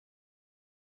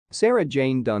Sarah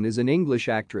Jayne Dunn is an English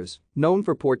actress known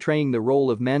for portraying the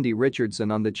role of Mandy Richardson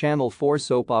on the Channel 4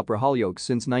 soap opera Hollyoaks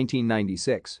since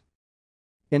 1996.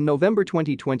 In November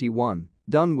 2021,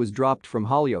 Dunn was dropped from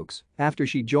Hollyoaks after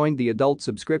she joined the adult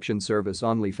subscription service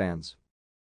OnlyFans.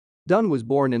 Dunn was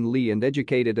born in Lee and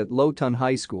educated at Lowton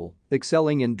High School,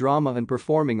 excelling in drama and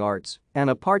performing arts and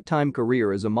a part-time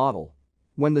career as a model.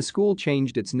 When the school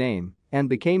changed its name and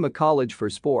became a college for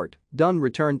sport, Dunn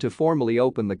returned to formally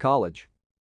open the college.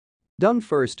 Dunn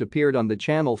first appeared on the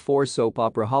Channel 4 soap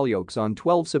opera Hollyoaks on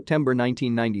 12 September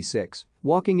 1996,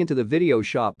 walking into the video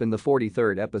shop in the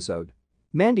 43rd episode.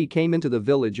 Mandy came into the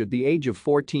village at the age of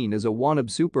 14 as a wannabe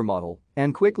supermodel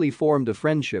and quickly formed a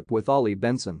friendship with Ollie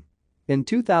Benson. In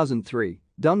 2003,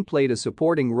 Dunn played a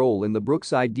supporting role in the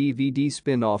Brookside DVD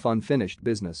spin-off Unfinished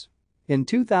Business. In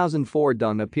 2004,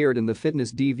 Dunn appeared in the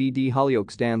fitness DVD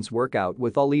Hollyoaks Dance Workout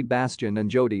with Ollie Bastian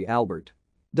and Jody Albert.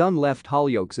 Dunn left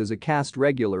Hollyoaks as a cast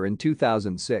regular in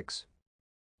 2006.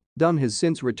 Dunn has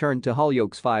since returned to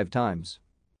Hollyoaks 5 times.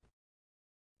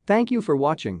 Thank you for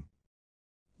watching.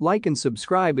 Like and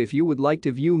subscribe if you would like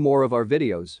to view more of our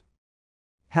videos.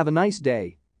 Have a nice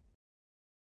day.